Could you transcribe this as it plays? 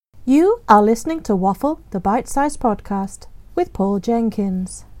You are listening to Waffle, the Bite-Sized Podcast, with Paul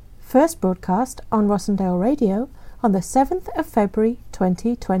Jenkins. First broadcast on Rossendale Radio on the 7th of February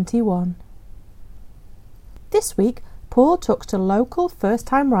 2021. This week, Paul talks to local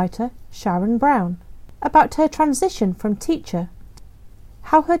first-time writer Sharon Brown about her transition from teacher,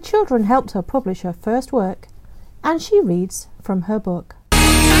 how her children helped her publish her first work, and she reads from her book. 104.7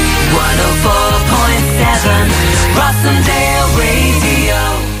 Rossendale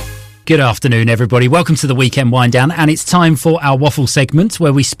Radio. Good afternoon, everybody. Welcome to the Weekend Wind Down, and it's time for our Waffle segment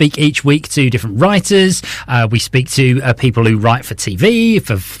where we speak each week to different writers. We speak to people who write for TV,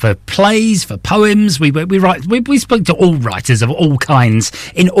 for plays, for poems. We speak to all writers of all kinds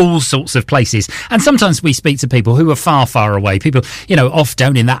in all sorts of places, and sometimes we speak to people who are far, far away. People, off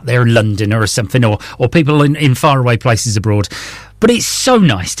down in they're in London or something, or people in faraway places abroad. But it's so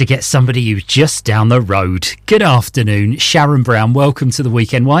nice to get somebody who's just down the road. Good afternoon, Sharon Brown. Welcome to the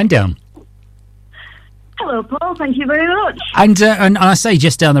Weekend Wind Down. Hello, Paul. Thank you very much. And I say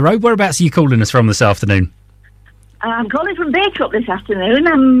just down the road. Whereabouts are you calling us from this afternoon? I'm calling from Bacup this afternoon.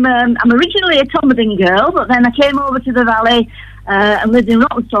 I'm originally a Tomodin girl, but then I came over to the valley and lived in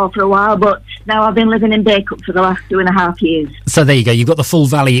Rawtenstall for a while, but now I've been living in Bacup for the last 2.5 years. So there you go. You've got the full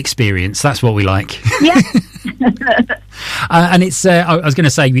valley experience. That's what we like. Yeah. And it's, I was going to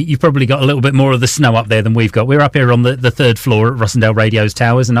say, you've probably got a little bit more of the snow up there than we've got. We're up here on the third floor at Rossendale Radio's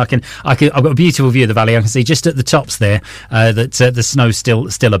towers, and I've got a beautiful view of the valley. I can see just at the tops there that the snow's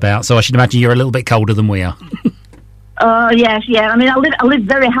still about. So I should imagine you're a little bit colder than we are. Oh, yes, yeah. I mean, I live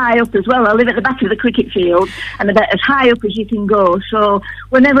very high up as well. I live at the back of the cricket field and about as high up as you can go. So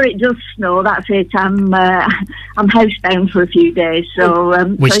whenever it does snow, that's it. I'm housebound for a few days. So,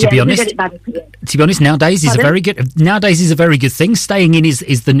 which, to be honest, nowadays is a very good thing. Staying in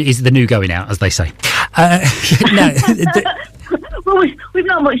is the new going out, as they say. Well, we've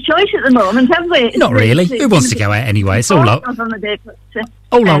not much choice at the moment, have we? Not really. Who wants to go out anyway? It's all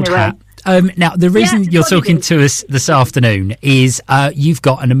old hat. Now, the reason you're talking to us this afternoon is you've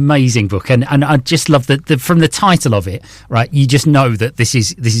got an amazing book, and I just love that from the title of it, right? You just know that this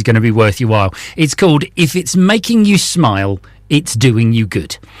is going to be worth your while. It's called "If It's Making You Smile, It's Doing You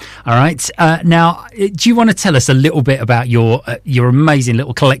Good." All right. Now, do you want to tell us a little bit about your amazing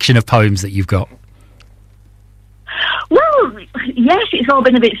little collection of poems that you've got? Well, yes, it's all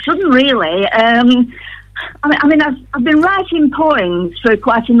been a bit sudden, really. I mean, I've been writing poems for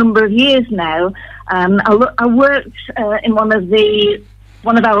quite a number of years now. I worked in one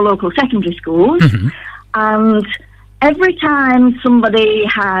of our local secondary schools, mm-hmm. And every time somebody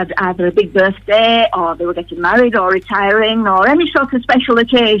had either a big birthday, or they were getting married, or retiring, or any sort of special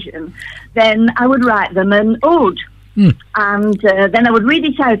occasion, then I would write them an ode. And then I would read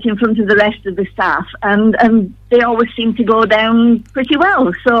it out in front of the rest of the staff, and they always seemed to go down pretty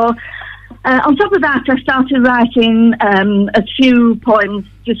well. So on top of that, I started writing a few poems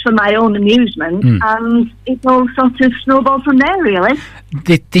just for my own amusement, and it all sort of snowballed from there, really.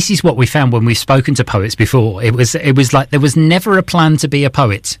 This is what we found when we've spoken to poets before. It was like there was never a plan to be a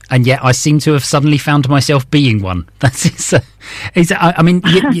poet, and yet I seem to have suddenly found myself being one. That's I mean,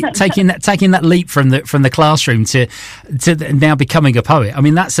 taking that leap from the classroom to now becoming a poet. I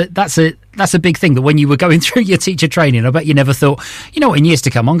mean, that's a big thing. That when you were going through your teacher training, I bet you never thought, in years to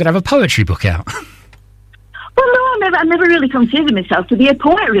come, I'm going to have a poetry book out. Well, no, I never really considered myself to be a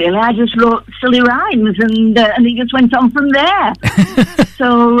poet, really. I just wrote silly rhymes, and it just went on from there.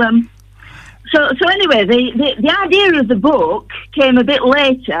 So anyway, the idea of the book came a bit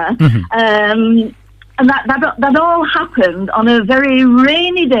later, mm-hmm. And that all happened on a very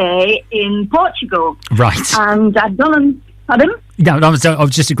rainy day in Portugal. Right. And I'd gone pardon? No, I was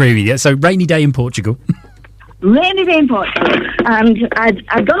just agreeing with you. So, rainy day in Portugal. Rainy day in Portugal, and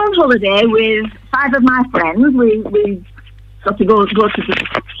I'd gone on holiday with 5 of my friends. We sort of go to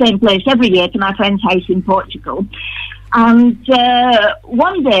the same place every year, to my friend's house in Portugal. And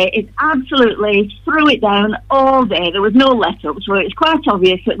one day it absolutely threw it down all day. There was no let-up, so it's quite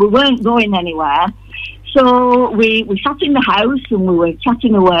obvious that we weren't going anywhere. So we sat in the house and we were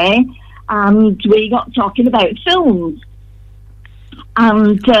chatting away, and we got talking about films.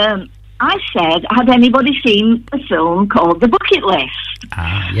 And I said, had anybody seen a film called The Bucket List?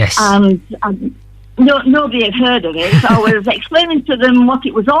 Yes. And nobody had heard of it, so I was explaining to them what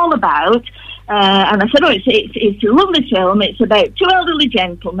it was all about. And I said, it's a lovely film. It's about 2 elderly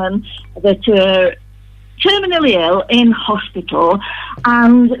gentlemen that are terminally ill in hospital,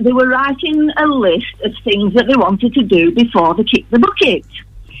 and they were writing a list of things that they wanted to do before they kicked the bucket.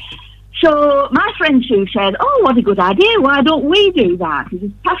 So my friend Sue said, oh, what a good idea, why don't we do that? We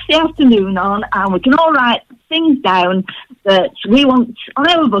just pass the afternoon on and we can all write things down that we want on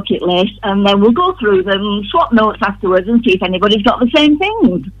our bucket list, and then we'll go through them, swap notes afterwards and see if anybody's got the same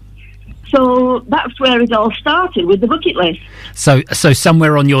things. So that's where it all started, with the bucket list. So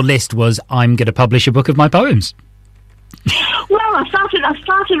somewhere on your list was, I'm going to publish a book of my poems. Well, I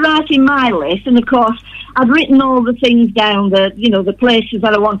started writing my list, and of course I'd written all the things down that, you know, the places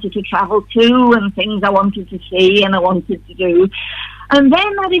that I wanted to travel to and things I wanted to see and I wanted to do. And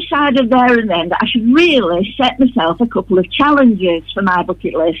then I decided there and then that I should really set myself a couple of challenges for my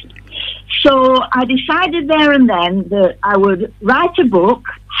bucket list. So I decided there and then that I would write a book,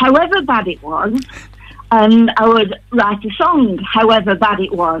 however bad it was, and I would write a song, however bad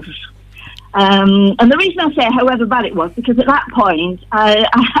it was. And the reason I say however bad it was, because at that point I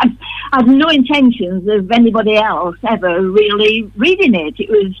had no intentions of anybody else ever really reading it. It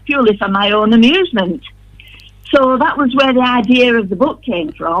was purely for my own amusement. So that was where the idea of the book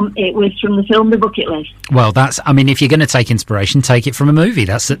came from. It was from the film The Bucket List. Well, if you're going to take inspiration, take it from a movie.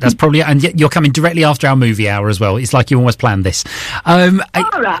 That's probably, and you're coming directly after our movie hour as well. It's like you almost planned this. All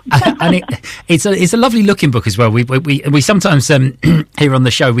right. And it's a lovely looking book as well. We sometimes here on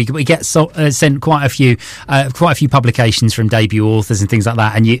the show we get sent quite a few publications from debut authors and things like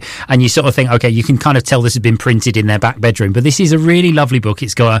that, and you sort of think, okay, you can kind of tell this has been printed in their back bedroom, but this is a really lovely book.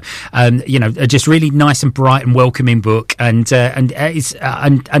 It's got a just really nice and bright and welcoming book, and it's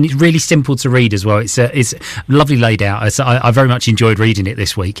really simple to read as well. It's lovely laid out. I very much enjoyed reading it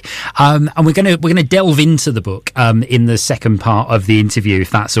this week, and we're gonna delve into the book in the second part of the interview,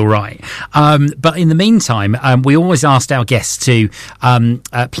 if that's all right. But in the meantime, we always asked our guests to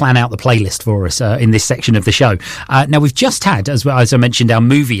plan out the playlist for us in this section of the show. Now we've just had, as I mentioned, our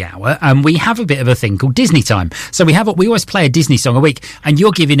movie hour, and we have a bit of a thing called Disney time. So we always play a Disney song a week, and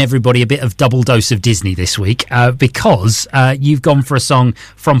you're giving everybody a bit of double dose of Disney this week. Because you've gone for a song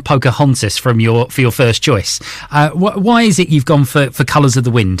from Pocahontas for your first choice. Why is it you've gone for Colours of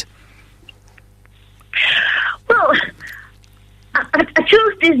the Wind? Well, I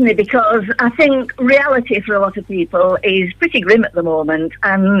chose Disney because I think reality for a lot of people is pretty grim at the moment,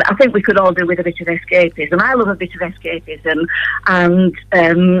 and I think we could all do with a bit of escapism. I love a bit of escapism, and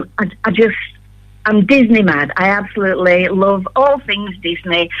I'm Disney mad. I absolutely love all things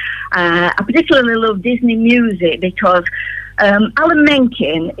Disney. I particularly love Disney music because Alan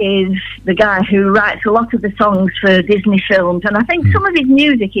Menken is the guy who writes a lot of the songs for Disney films, and I think some of his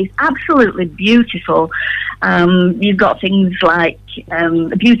music is absolutely beautiful. You've got things like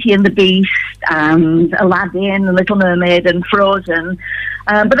Beauty and the Beast and Aladdin and Little Mermaid and Frozen.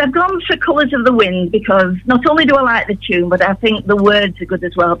 But I've gone for Colours of the Wind because not only do I like the tune, but I think the words are good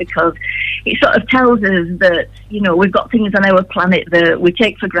as well, because it sort of tells us that, you know, we've got things on our planet that we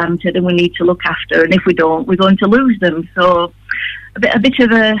take for granted and we need to look after, and if we don't, we're going to lose them. So a bit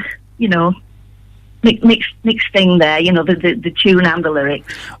of a, you know, mixed thing there, you know, the tune and the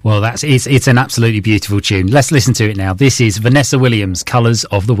lyrics. Well, it's an absolutely beautiful tune. Let's listen to it now. This is Vanessa Williams, Colours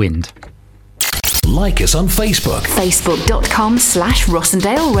of the Wind. Like us on Facebook.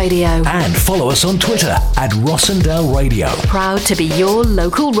 Facebook.com/Rossendale Radio. And follow us on Twitter @Rossendale Radio. Proud to be your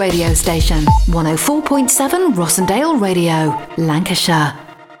local radio station. 104.7 Rossendale Radio, Lancashire.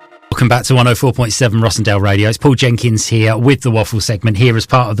 Welcome back to 104.7 Rossendale Radio. It's Paul Jenkins here with the Waffle segment here as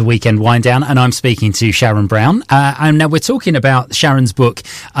part of the Weekend Wind Down, and I'm speaking to Sharon Brown. And now we're talking about Sharon's book,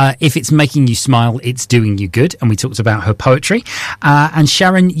 If It's Making You Smile, It's Doing You Good, and we talked about her poetry. And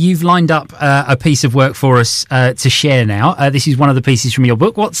Sharon, you've lined up a piece of work for us to share now. This is one of the pieces from your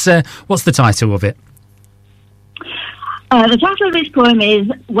book. What's the title of it? The title of this poem is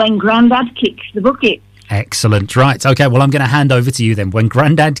When Grandad Kicks the Bucket. Excellent. Right. Okay. Well, I'm going to hand over to you then. When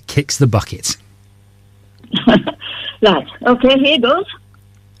Grandad Kicks the Bucket. Right. Okay, here goes.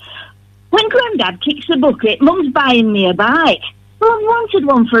 When Grandad kicks the bucket, Mum's buying me a bike. Well, I've wanted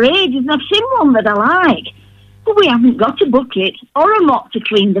one for ages and I've seen one that I like. But we haven't got a bucket or a mop to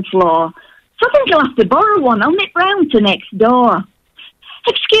clean the floor. So I think I'll have to borrow one. I'll nip round to next door.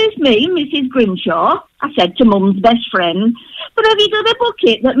 Excuse me, Mrs. Grimshaw, I said to Mum's best friend, but have you got a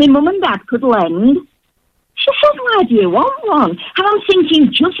bucket that my mum and dad could lend? She said, why do you want one? And I'm thinking,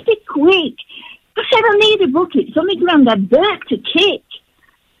 just be quick. I said, I need a bucket so my grandad Bert to kick.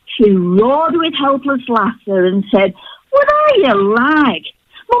 She roared with helpless laughter and said, what are you like?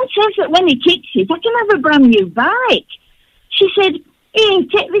 Mum says that when he kicks it, I can have a brand new bike. She said, here,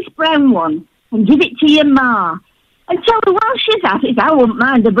 take this brown one and give it to your ma. And tell her while she's at it, I wouldn't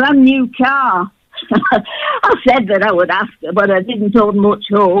mind a brand new car. I said that I would ask her, but I didn't hold much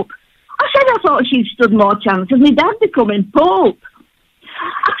hope. I said I thought she'd stood more chance of my dad becoming Pope.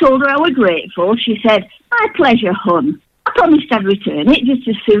 I I told her I was grateful. She said, "My pleasure, hun. I promised I'd return it just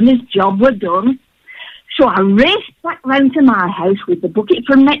as soon as job were done." So I raced back round to my house with the bucket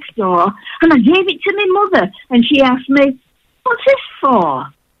from next door, and I gave it to my mother, and she asked me, "What's this for?"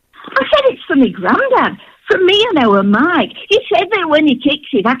 I said, "It's for me granddad, for me and our Mike. He said that when he kicks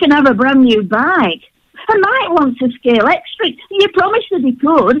it, I can have a brand new bike. And Mike wants a scale extra. You promised that he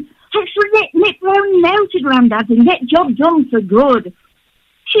could. Let's nip round now to granddad and get job done for good."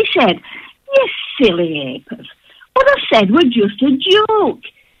 She said, "You silly apers. What I said was just a joke.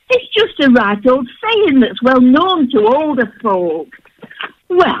 It's just a right old saying that's well known to older folk."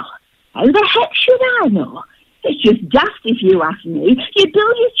 Well, how the heck should I know? It's just daft if you ask me. You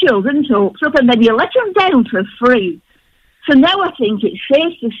build your children's hopes up and then you let them down for free. So now I think it's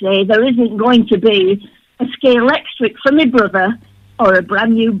safe to say there isn't going to be a scale electric for my brother or a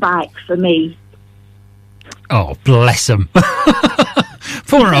brand new bike for me. Oh, bless them.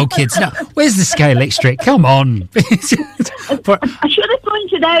 Poor old kids. Now, where's the scale electric? Come on. I should have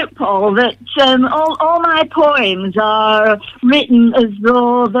pointed out, Paul, that all my poems are written as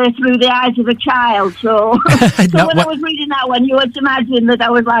though they're through the eyes of a child. So, I was reading that one, you had to imagine that I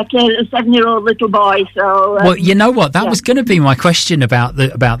was like a 7-year-old little boy. So, well, you know what? That was going to be my question about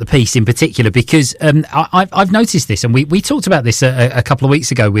the piece in particular, because I've noticed this, and we talked about this a couple of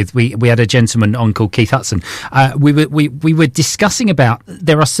weeks ago. We had a gentleman on called Keith Hudson. We were discussing about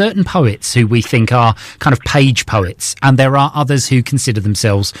there are certain poets who we think are kind of page poets, and there are others who consider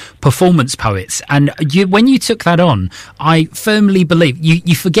themselves performance poets. And when you took that on, I firmly believe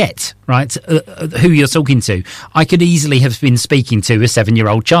you forget, right, who you're talking to. I could easily have been speaking to a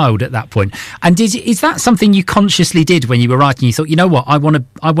 7-year-old child at that point. And is that something you consciously did when you were writing? You thought, you know what, I want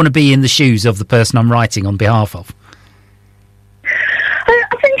to be in the shoes of the person I'm writing on behalf of.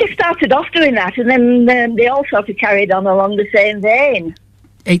 I think I started off doing that, and then they all sort of carried on along the same vein.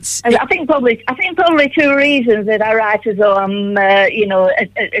 I think probably 2 reasons that I write as though I'm,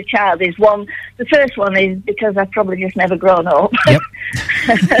 a child is one. The first one is because I've probably just never grown up. Yep,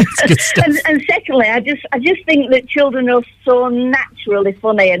 it's good stuff. and secondly, I just think that children are so naturally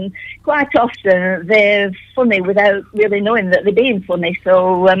funny, and quite often they're funny without really knowing that they're being funny.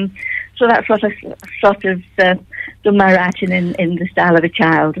 So that's what I sort of done my writing in the style of a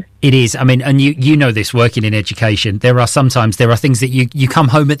child. It is. I mean, and you know this, working in education, there are things that you come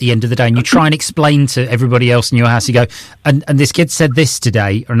home at the end of the day and you try and explain to everybody else in your house. You go, and this kid said this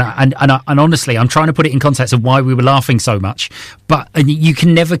today, and honestly, I'm trying to put it in context of why we were laughing so much, and you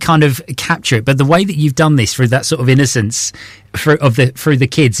can never kind of capture it. But the way that you've done this through that sort of innocence through the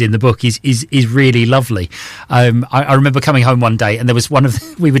kids in the book is really lovely. I remember coming home one day, and there was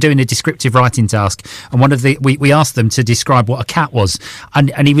we were doing a descriptive writing task, and we asked them to describe what a cat was,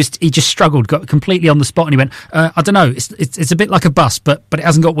 and he just struggled, got completely on the spot, and he went, I don't know, it's a bit like a bus, but it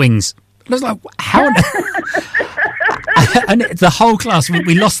hasn't got wings. And I was like, how? And the whole class,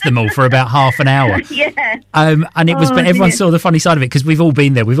 we lost them all for about half an hour. Yeah. And it was, but everyone saw the funny side of it, because we've all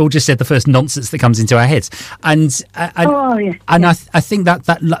been there. We've all just said the first nonsense that comes into our heads. And I think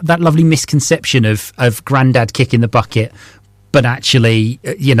that lovely misconception of granddad kicking the bucket, but actually,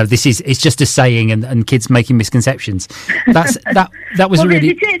 it's just a saying, and kids making misconceptions. That was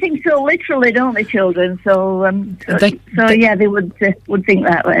really. They take things so literally, don't they, children? So they would think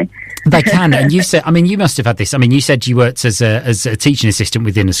that way. They can, and you said, you must have had this. You said you worked as a teaching assistant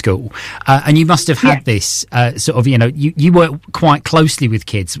within a school, and you must have had this sort of, you work quite closely with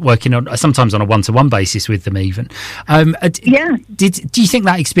kids, working on sometimes on a one-to-one basis with them, even. Do you think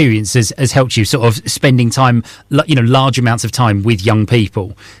that experience has helped you, sort of spending time, large amounts of time with young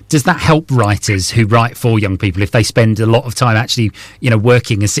people? Does that help writers who write for young people if they spend a lot of time actually,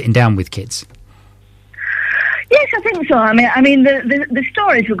 working and sitting down with kids? Yes, I think so. The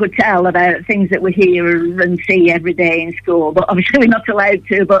stories we could tell about things that we hear and see every day in school, but obviously we're not allowed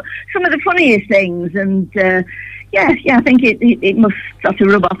to. But some of the funniest things, and I think it must sort of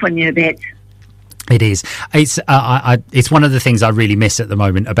rub off on you a bit. It is. It's one of the things I really miss at the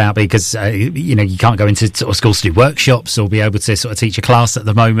moment because you can't go into sort of schools to do workshops or be able to sort of teach a class at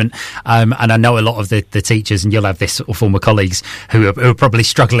the moment. And I know a lot of the teachers, and you'll have this sort of former colleagues who are probably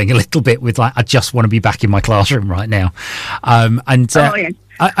struggling a little bit with I just want to be back in my classroom right now.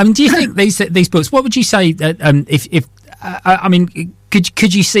 Do you think these books? What would you say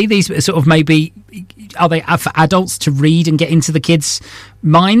could you see these sort of, maybe, are they for adults to read and get into the kids'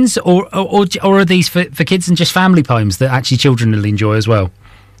 minds, or are these for kids and just family poems that actually children will enjoy as well?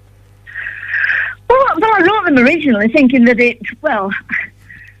 Well, I wrote them originally thinking that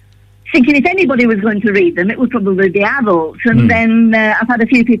thinking if anybody was going to read them, it would probably be adults. And then I've had a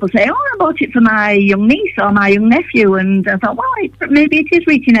few people say, oh, I bought it for my young niece or my young nephew. And I thought, well, maybe it is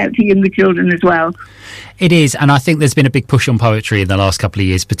reaching out to younger children as well. It is, and I think there's been a big push on poetry in the last couple of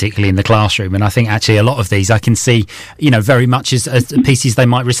years, particularly in the classroom. And I think actually a lot of these I can see, very much as pieces they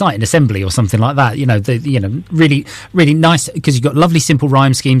might recite in assembly or something like that. Really, really nice, because you've got lovely simple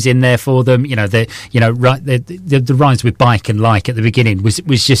rhyme schemes in there for them. The rhymes with bike and like at the beginning was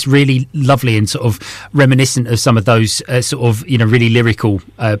just really lovely and sort of reminiscent of some of those really lyrical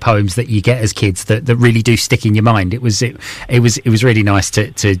poems that you get as kids that really do stick in your mind. It was really nice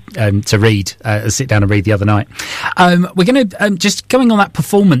to read, sit down and read the other night. We're going to just going on that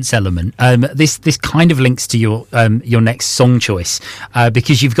performance element. This kind of links to your next song choice,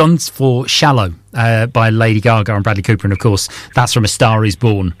 because you've gone for "Shallow" by Lady Gaga and Bradley Cooper, and of course that's from A Star Is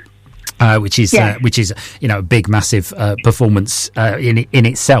Born. Which is a big, massive performance in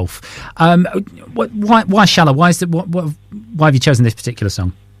itself. Why "Shallow"? Why have you chosen this particular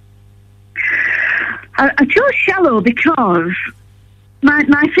song? I chose "Shallow" because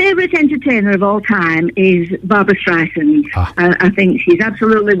my favourite entertainer of all time is Barbra Streisand. I think she's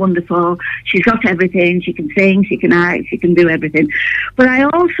absolutely wonderful. She's got everything. She can sing, she can act, she can do everything. But I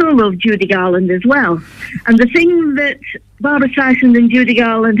also love Judy Garland as well. And the thing that Barbra Streisand and Judy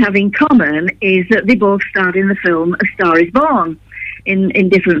Garland have in common is that they both starred in the film A Star Is Born in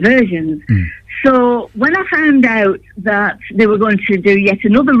different versions. So when I found out that they were going to do yet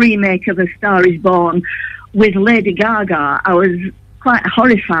another remake of A Star Is Born with Lady Gaga, I was quite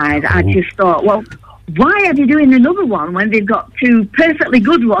horrified. I just thought, well, why are they doing another one when they've got two perfectly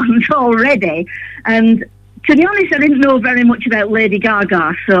good ones already? And to be honest, I didn't know very much about Lady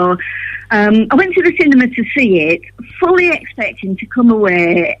Gaga, so I went to the cinema to see it, fully expecting to come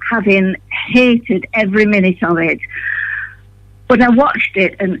away having hated every minute of it. But I watched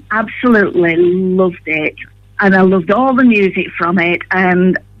it and absolutely loved it, and I loved all the music from it,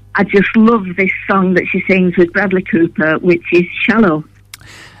 and I just love this song that she sings with Bradley Cooper, which is "Shallow."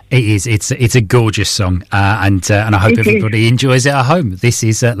 It is. It's a gorgeous song, and I hope everybody enjoys it at home. This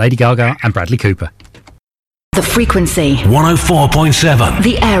is Lady Gaga and Bradley Cooper. The frequency 104.7.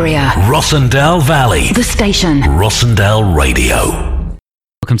 The area Rossendale Valley. The station Rossendale Radio.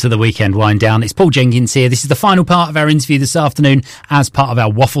 Welcome to the Weekend Wind Down. It's Paul Jenkins here. This is the final part of our interview this afternoon as part of our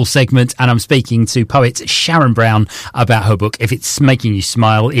Waffle segment, and I'm speaking to poet Sharon Brown about her book, If It's Making You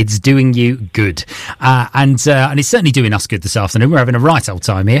Smile, It's Doing You Good. And it's certainly doing us good this afternoon. We're having a right old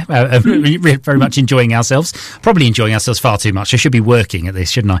time here. Very much enjoying ourselves. Probably enjoying ourselves far too much. I should be working at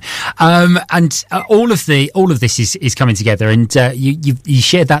this, shouldn't I? All of this is coming together, and you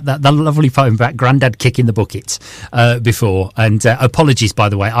shared that lovely poem about Grandad kicking the bucket before, and apologies, by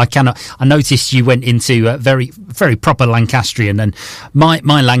the way. I noticed you went into very, very proper Lancastrian, and my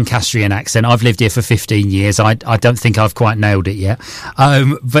Lancastrian accent, I've lived here for 15 years. I don't think I've quite nailed it yet.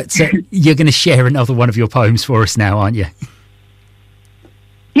 But you're going to share another one of your poems for us now, aren't you?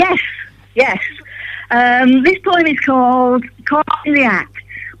 Yes. This poem is called Caught in the Act.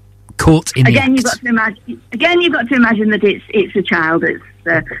 Caught in the Act. You've got to imagine that it's a child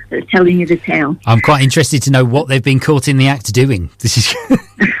that's telling you the tale. I'm quite interested to know what they've been caught in the act doing. This is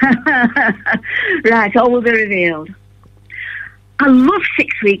right, all will be revealed. I love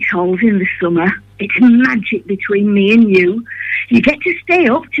 6 weeks holes in the summer. It's magic between me and you. You get to stay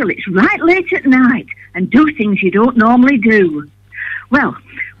up till it's right late at night and do things you don't normally do. Well,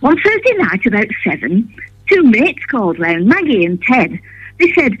 one Thursday night about 7, two mates called round, Maggie and Ted.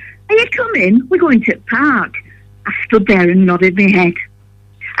 They said, "Are you coming? We're going to the park." I stood there and nodded my head.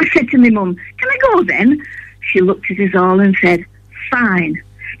 I said to my mum, "Can I go then?" She looked at us all and said, "Fine.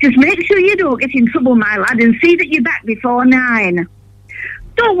 Just make sure you don't get in trouble, my lad, and see that you're back before 9.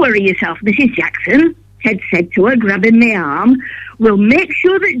 "Don't worry yourself, Mrs. Jackson," Ted said to her, grabbing my arm. "We'll make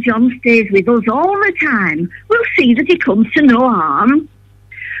sure that John stays with us all the time. We'll see that he comes to no harm."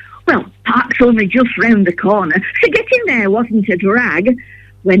 Well, park's only just round the corner, so getting there wasn't a drag,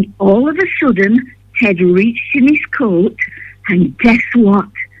 when all of a sudden Ted reached in his coat, and guess what?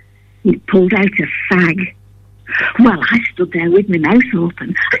 He pulled out a fag. Well, I stood there with my mouth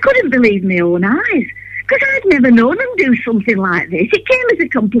open. I couldn't believe my own eyes, because I'd never known him do something like this. It came as a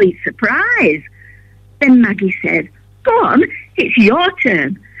complete surprise. Then Maggie said, "Go on, it's your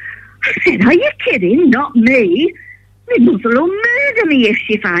turn." I said, "Are you kidding? Not me. My mother will murder me if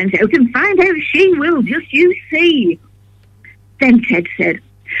she finds out, and find out she will, just you see." Then Ted said,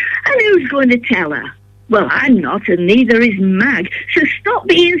 "And who's going to tell her?" "Well, I'm not, and neither is Mag, so stop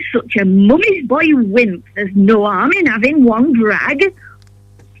being such a mummy's boy wimp. There's no harm in having one drag."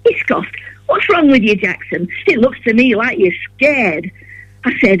 He scoffed. "What's wrong with you, Jackson? It looks to me like you're scared."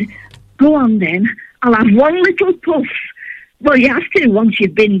 I said, Go on then, I'll have one little puff. Well, you have to once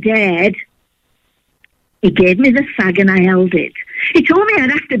you've been dead. He gave me the fag and I held it. He told me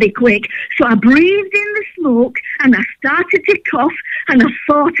I'd have to be quick, so I breathed in the smoke and I started to cough and I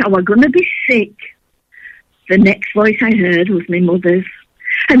thought I was going to be sick. The next voice I heard was my mother's.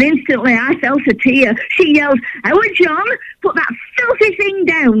 And instantly I felt a tear. She yelled, "Howard John, put that filthy thing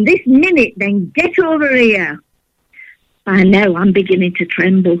down this minute, then get over here." By now I'm beginning to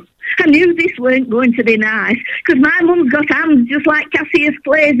tremble. I knew this weren't going to be nice, because my mum's got hands just like Cassius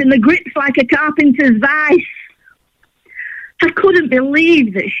Clay's and the grip's like a carpenter's vice. I couldn't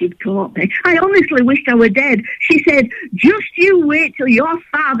believe that she'd caught me. I honestly wished I were dead. She said, "Just you wait till your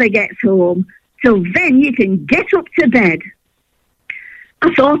father gets home. Till then you can get up to bed."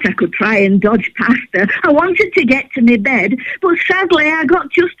 I thought I could try and dodge past her. I wanted to get to my bed, but sadly I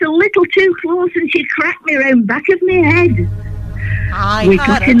got just a little too close and she cracked me round back of my head. We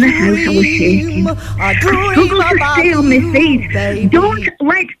got in the house, I was shaking. I struggled to stay on my feet. Baby. "Don't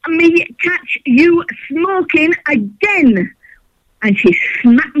let me catch you smoking again." And she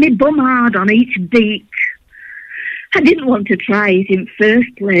smacked me bum hard on each beat. I didn't want to try it in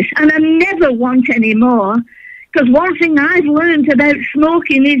first place, and I never want any more. Because one thing I've learned about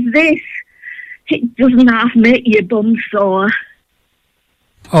smoking is this: it doesn't half make your bum sore.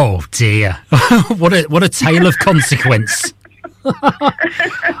 Oh dear! what a tale of consequence.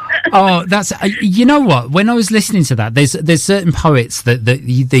 Oh, that's you know what? When I was listening to that, there's certain poets that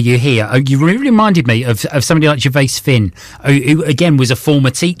you hear. You really reminded me of somebody like Gervais Finn, who again was a former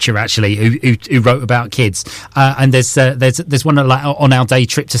teacher actually, who wrote about kids. And there's one like on our day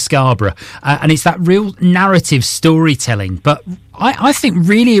trip to Scarborough, and it's that real narrative storytelling, but I think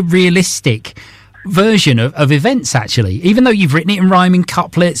really realistic version of events actually, even though you've written it in rhyming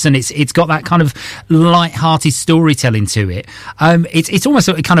couplets and it's got that kind of light-hearted storytelling to it. It's almost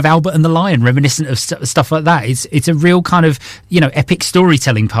like a kind of Albert and the Lion, reminiscent of stuff like that. It's a real kind of, you know, epic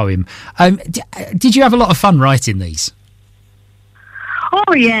storytelling poem. Did you have a lot of fun writing these?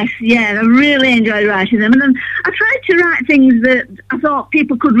 Oh yes, yeah, I really enjoyed writing them, and I tried to write things that I thought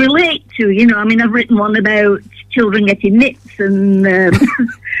people could relate to. You know, I mean, I've written one about children getting nits and,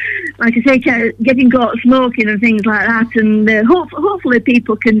 like I say, getting caught smoking and things like that, and hopefully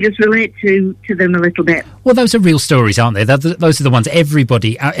people can just relate to them a little bit. Well, those are real stories, aren't they? Those are the ones every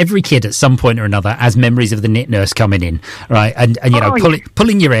kid at some point or another has memories of the nit nurse coming in, right, and you know,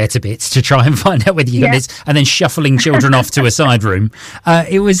 pulling your hair to bits to try and find out whether you got nits, and then shuffling children off to a side room.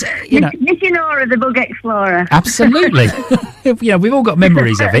 It was, you know, Nicky Nora, the Bug Explorer. Absolutely. You know, we've all got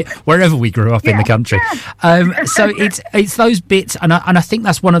memories of it wherever we grew up in the country. So it's those bits, and I think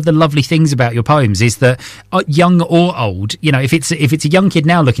that's one of the lovely things about your poems is that young or old, you know, if it's a young kid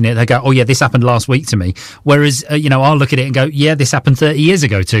now looking at it, they go, "Oh yeah, this happened last week to me." Whereas you know, I'll look at it and go, "Yeah, this happened 30 years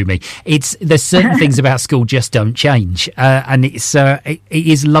ago to me." There's certain things about school just don't change, and it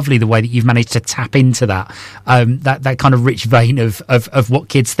is lovely the way that you've managed to tap into that kind of rich vein of what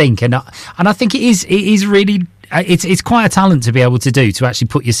kids think, and I think it is really. It's quite a talent to be able to do, to actually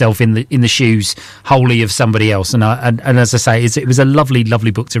put yourself in the shoes wholly of somebody else, and as I say, it was a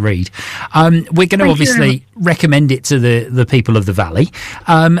lovely book to read. We're going to obviously recommend it to the people of the Valley.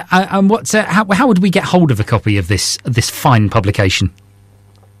 And how would we get hold of a copy of this fine publication?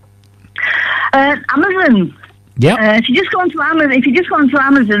 Amazon. Yeah. If you just go onto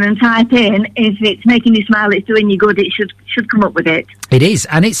Amazon and type in "if it's making you smile, it's doing you good," it should come up with it. It is,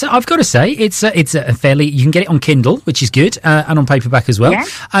 and I've got to say, it's a fairly. You can get it on Kindle, which is good, and on paperback as well.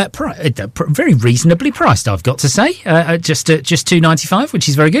 Yeah. Very reasonably priced, I've got to say. Just $2.95, which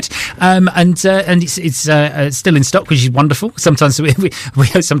is very good. And it's still in stock, which is wonderful. Sometimes we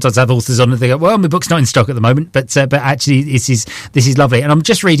sometimes have authors on and they go, "Well, my book's not in stock at the moment," but actually this is lovely. And I'm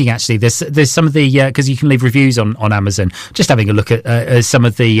just reading actually. There's some of the because you can leave reviews on Amazon. Just having a look at some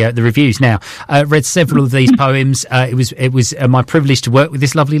of the reviews now. Read several of these poems. It was my privilege to work with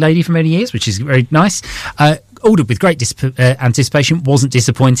this lovely lady for many years, which is very nice. Ordered with great anticipation, wasn't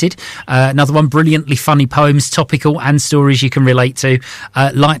disappointed. Another one, brilliantly funny poems, topical and stories you can relate to.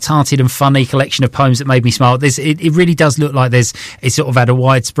 Light-hearted and funny collection of poems that made me smile. It really does look like it's sort of had a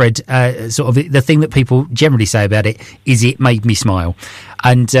widespread sort of the thing that people generally say about it is it made me smile,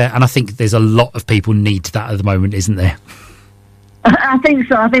 and I think there's a lot of people need that at the moment, isn't there? I think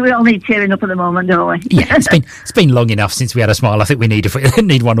so. I think we all need cheering up at the moment, don't we? Yeah, it's been long enough since we had a smile. I think we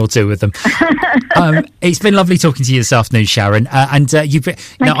need one or two of them. It's been lovely talking to you this afternoon, Sharon. You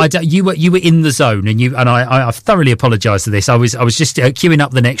were in the zone, and I thoroughly apologise for this. I was just queuing up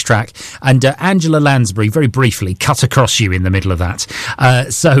the next track, and Angela Lansbury very briefly cut across you in the middle of that.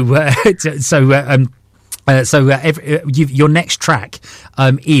 Your next track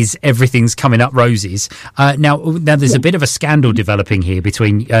is Everything's Coming Up Roses. Now there's a bit of a scandal developing here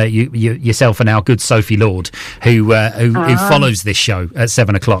between yourself and our good Sophie Lord, who follows this show at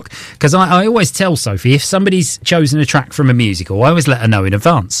 7:00. Because I always tell Sophie, if somebody's chosen a track from a musical, I always let her know in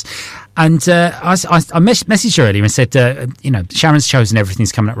advance. And I messaged her earlier and said, Sharon's chosen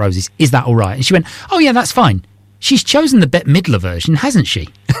Everything's Coming Up Roses. Is that all right? And she went, oh yeah, that's fine. She's chosen the Bette Midler version, hasn't she?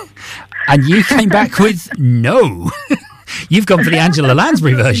 And you came back with no. You've gone for the Angela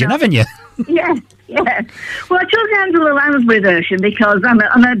Lansbury version, haven't you? Yeah. Well, I chose the Angela Lansbury version because I'm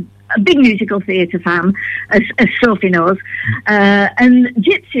a big musical theatre fan, as Sophie knows. And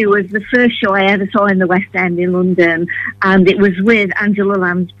Gypsy was the first show I ever saw in the West End in London, and it was with Angela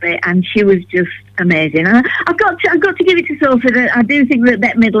Lansbury, and she was just amazing. And I've got to give it to Sophie that I do think that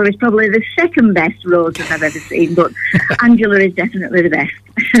Bette Midler is probably the second best Rose that I've ever seen, but Angela is definitely the best.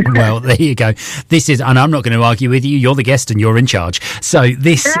 Well, there you go. This is, and I'm not going to argue with you. You're the guest and you're in charge. So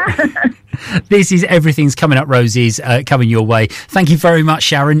this is Everything's Coming Up Roses, coming your way. Thank you very much,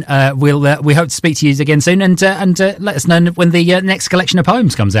 Sharon. We hope to speak to you again soon, and let us know when the next collection of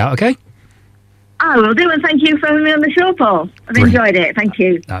poems comes out. Okay. I will do, and thank you for having me on the show, Paul. I've enjoyed it. Thank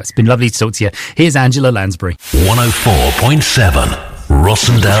you. Oh, it's been lovely to talk to you. Here's Angela Lansbury. 104.7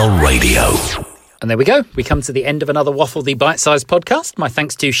 Rossendale Radio. And there we go. We come to the end of another Waffle the Bite-Sized podcast. My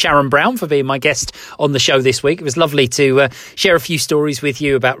thanks to Sharon Brown for being my guest on the show this week. It was lovely to share a few stories with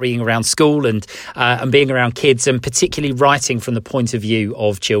you about being around school and being around kids, and particularly writing from the point of view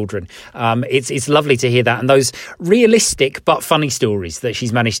of children. It's lovely to hear that, and those realistic but funny stories that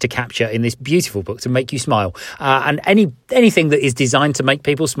she's managed to capture in this beautiful book to make you smile. And anything that is designed to make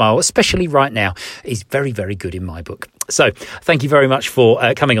people smile, especially right now, is very, very good in my book. So thank you very much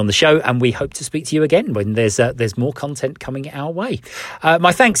for coming on the show, and we hope to speak to you again when there's more content coming our way.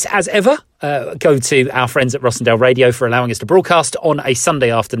 My thanks, as ever, go to our friends at Rossendale Radio for allowing us to broadcast on a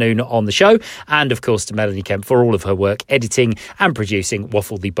Sunday afternoon on the show, and of course to Melanie Kemp for all of her work editing and producing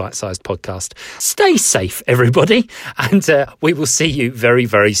Waffle the Bite-Sized podcast. Stay safe, everybody, and we will see you very,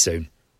 very soon.